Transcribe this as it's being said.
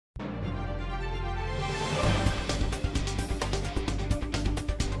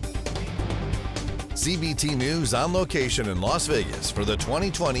CBT News on location in Las Vegas for the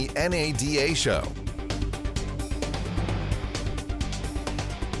 2020 NADA show.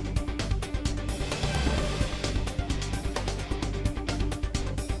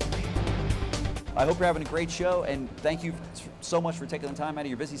 I hope you're having a great show, and thank you so much for taking the time out of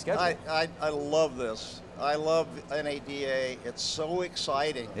your busy schedule. I love this. I love NADA. It's so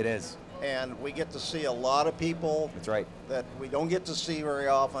exciting. It is. And we get to see a lot of people. That's right. That we don't get to see very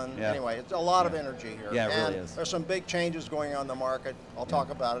often. Yeah. Anyway, it's a lot of energy here. Yeah, it and really is. There's some big changes going on in the market. I'll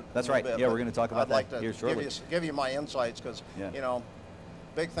talk about it. That's in a right. bit, Yeah, we're going to talk about I'd like that to here shortly. give you my insights because you know,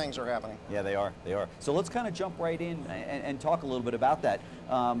 big things are happening. Yeah, they are. They are. So let's kind of jump right in and talk a little bit about that.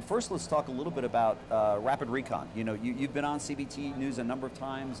 First, let's talk a little bit about Rapid Recon. You know, you've been on CBT News a number of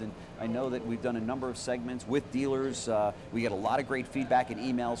times, and I know that we've done a number of segments with dealers. We get a lot of great feedback and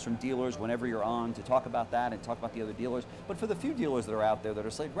emails from dealers whenever you're on to talk about that and talk about the other dealers. But for the few dealers that are out there that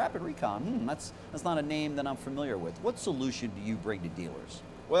are saying, Rapid Recon, that's not a name that I'm familiar with. What solution do you bring to dealers?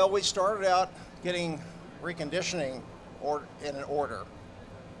 Well, we started out getting reconditioning in an order.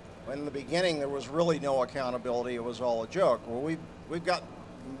 In the beginning, there was really no accountability. It was all a joke. Well, we've got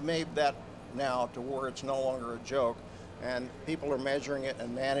made that now to where it's no longer a joke, and people are measuring it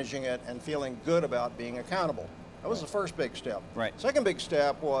and managing it and feeling good about being accountable. That was the first big step. Right. Second big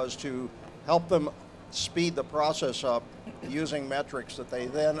step was to help them speed the process up using metrics that they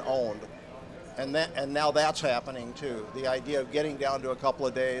then owned, and now that's happening too. The idea of getting down to a couple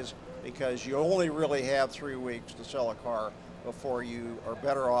of days, because you only really have 3 weeks to sell a car before you are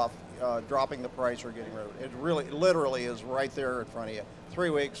better off dropping the price or getting rid of it. It really, literally is right there in front of you. 3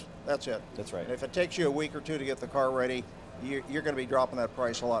 weeks, that's it. That's right. And if it takes you a week or two to get the car ready, you're going to be dropping that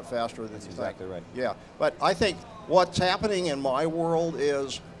price a lot faster than you think. Exactly right. Yeah, but I think what's happening in my world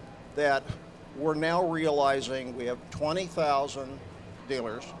is that we're now realizing we have 20,000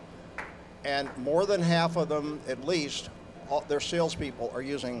 dealers, and more than half of them, at least, their salespeople are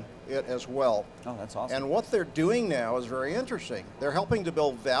using it as well. Oh, that's awesome. And what they're doing now is very interesting. They're helping to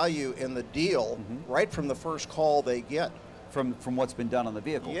build value in the deal right from the first call they get. From what's been done on the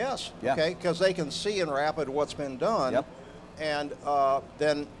vehicle. Yes, yeah. Okay, because they can see in Rapid what's been done. Yep. And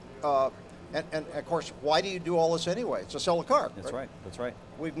then, and of course, why do you do all this anyway? It's to sell a car. That's right, that's right.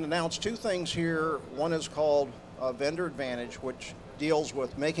 We've announced 2 things here. One is called Vendor Advantage, which deals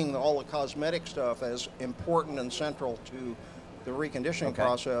with making all the cosmetic stuff as important and central to the reconditioning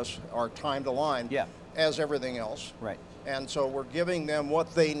process, our time to line, as everything else. Right. And so we're giving them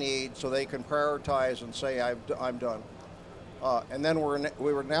what they need so they can prioritize and say, I'm done. And then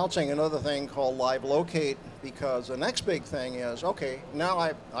we were announcing another thing called Live Locate, because the next big thing is, okay, now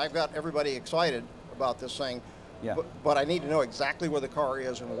I've got everybody excited about this thing, but I need to know exactly where the car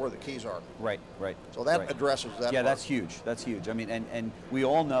is and where the keys are. Right, right. So that addresses that. Yeah, part. that's huge. That's huge. I mean, and we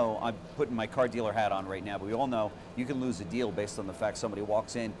all know, I'm putting my car dealer hat on right now, but we all know you can lose a deal based on the fact somebody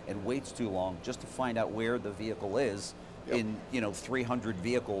walks in and waits too long just to find out where the vehicle is in 300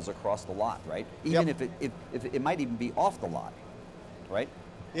 vehicles across the lot, right? Even if it might even be off the lot, right?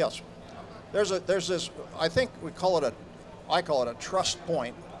 Yes. There's this, I think I call it a trust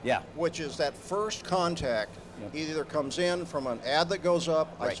point. Yeah. Which is that first contact. Either comes in from an ad that goes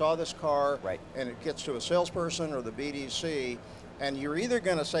up, I saw this car, and it gets to a salesperson or the BDC, and you're either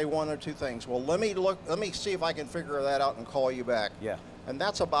going to say one or two things. Well, let me see if I can figure that out and call you back. Yeah. And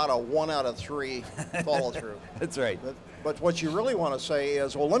that's about a 1 out of 3 follow through. That's right. But what you really want to say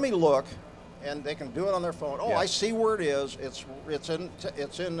is, well, let me look, and they can do it on their phone. Oh, I see where it is.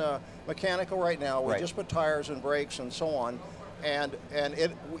 It's in mechanical right now. We just put tires and brakes and so on, and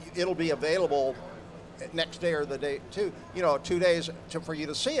it'll be available next day or the day 2 days for you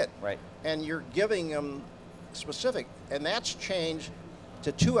to see it. Right. And you're giving them specific, and that's changed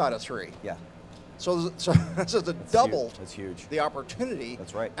to 2 out of 3. Yeah. So this is doubled. That's huge. The opportunity.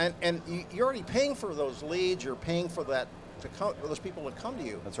 That's right. And you're already paying for those leads. You're paying for that those people to come to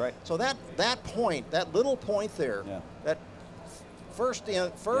you. That's right. So that little point there, that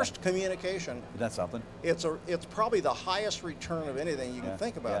first communication. That's something. It's probably the highest return of anything you can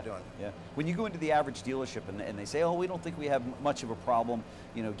think about doing. Yeah. When you go into the average dealership and they say, oh, we don't think we have much of a problem,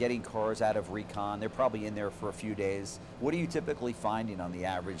 getting cars out of Recon. They're probably in there for a few days. What are you typically finding on the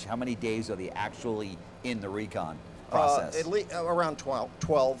average? How many days are they actually in the Recon process? At least around 12.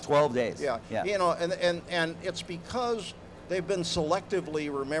 12 days. Yeah. And it's because they've been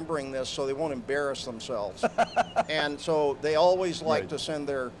selectively remembering this so they won't embarrass themselves. And so they always like to send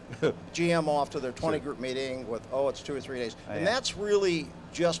their GM off to their 20 group meeting with, it's 2 or 3 days. And that's really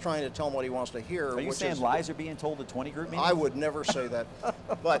just trying to tell them what he wants to hear. Are you saying lies are being told at 20 group meetings? I would never say that.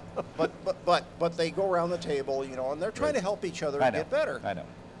 But they go around the table, and they're trying to help each other get better. I know.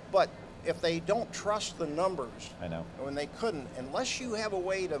 But if they don't trust the numbers, I know. when they couldn't, unless you have a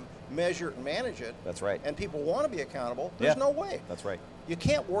way to measure it and manage it. That's right. And people want to be accountable. There's no way. That's right. You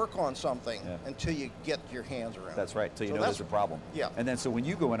can't work on something until you get your hands around it. That's right. So you know there's a problem. Yeah. And then so when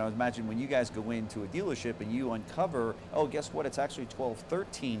you go in, I would imagine when you guys go into a dealership and you uncover, oh, guess what? It's actually 12,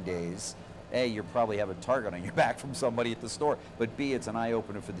 13 days. A, you probably have a target on your back from somebody at the store. But B, it's an eye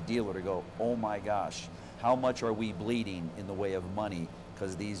opener for the dealer to go, oh my gosh, how much are we bleeding in the way of money?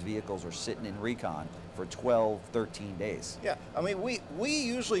 Because these vehicles are sitting in Recon for 12, 13 days. Yeah, I mean, we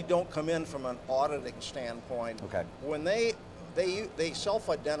usually don't come in from an auditing standpoint. Okay. When they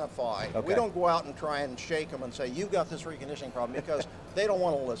self-identify. Okay. We don't go out and try and shake them and say, you've got this reconditioning problem, because they don't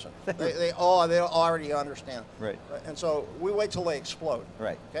want to listen. They already understand. Right. And so we wait till they explode.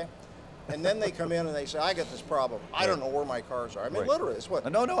 Right. Okay? And then they come in and they say, I got this problem. I don't know where my cars are. I mean, literally, it's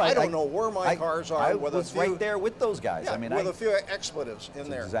what. No, I don't know where my cars are. I with was a few, right there with those guys. Yeah, I mean, with a few expletives in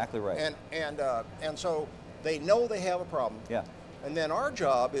there. Exactly right. And so they know they have a problem. Yeah. And then our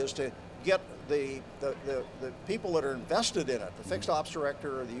job is to get the people that are invested in it, the fixed ops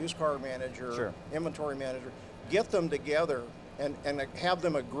director, the used car manager, inventory manager, get them together and have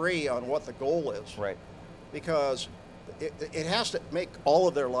them agree on what the goal is. Right. Because it has to make all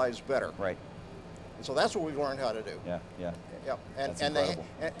of their lives better. Right. And so that's what we've learned how to do. Yeah, yeah. Yep. That's incredible.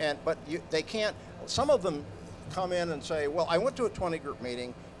 But they can't. Some of them come in and say, well, I went to a 20 group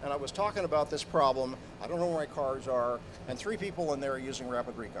meeting and I was talking about this problem. I don't know where my cars are, and 3 people in there are using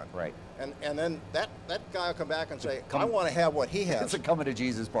Rapid Recon. Right. And then that guy will come back and say, I want to have what he has. It's a coming to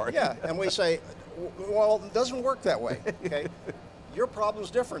Jesus party. Yeah, and we say, well, it doesn't work that way. Okay. Your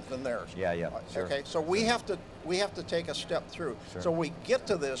problem's different than theirs. Yeah, yeah. Sure. Okay, so we have to take a step through. Sure. So we get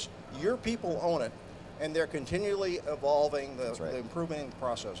to this. Your people own it, and they're continually evolving the improving the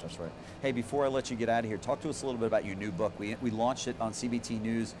process. That's right. Hey, before I let you get out of here, talk to us a little bit about your new book. We launched it on CBT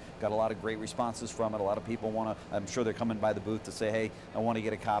News. Got a lot of great responses from it. A lot of people want to. I'm sure they're coming by the booth to say, hey, I want to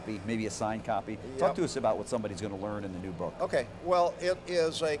get a copy, maybe a signed copy. Yep. Talk to us about what somebody's going to learn in the new book. Okay. Well, it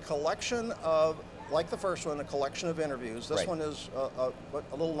is a collection of, like the first one, a collection of interviews. This one is a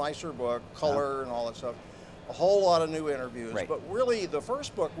little nicer book, color and all that stuff. A whole lot of new interviews. Right. But really, the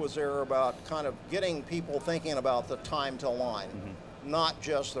first book was there about kind of getting people thinking about the time to line. Not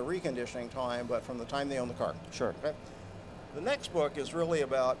just the reconditioning time, but from the time they own the car. Sure. Okay? The next book is really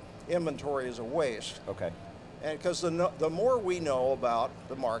about inventory as a waste. Okay. And because the more we know about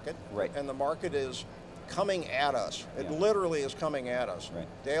the market, right. and the market is coming at us. It literally is coming at us. Right.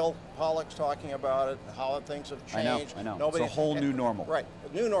 Dale Pollock's talking about it, how things have changed. I know. It's a whole new normal. Right,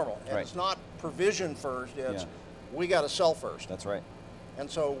 a new normal. And it's not provision first, it's we got to sell first. That's right. And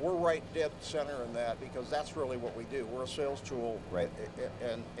so we're right dead center in that, because that's really what we do. We're a sales tool. Right.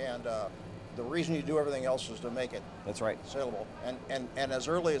 And the reason you do everything else is to make it saleable and as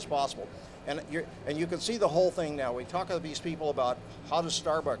early as possible. And you can see the whole thing now. We talk to these people about how does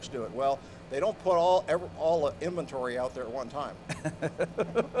Starbucks do it. Well, they don't put all the inventory out there at one time.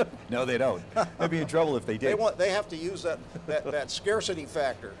 No, they don't. They'd be in trouble if they did. They have to use that scarcity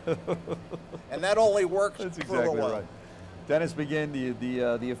factor, and that only works That's for exactly a while. right. Dennis McGinn,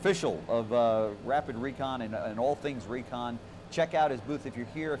 the official of Rapid Recon and all things Recon. Check out his booth if you're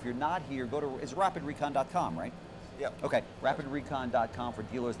here. If you're not here, go to it's rapidrecon.com, right? Yep. Okay, rapidrecon.com for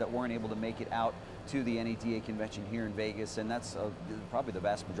dealers that weren't able to make it out to the NADA convention here in Vegas, and that's probably the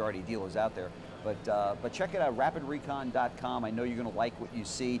vast majority of dealers out there. But check it out, rapidrecon.com. I know you're going to like what you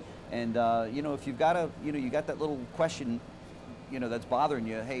see, and you know, if you've got you got that little question, that's bothering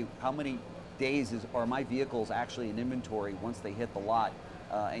you. Hey, how many days are my vehicles actually in inventory once they hit the lot,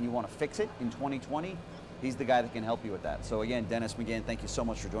 and you want to fix it in 2020? He's the guy that can help you with that. So again, Dennis McGinn, thank you so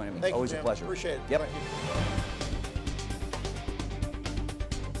much for joining me. Thank Always you, Jim. a pleasure. Appreciate it. Yep. Thank you.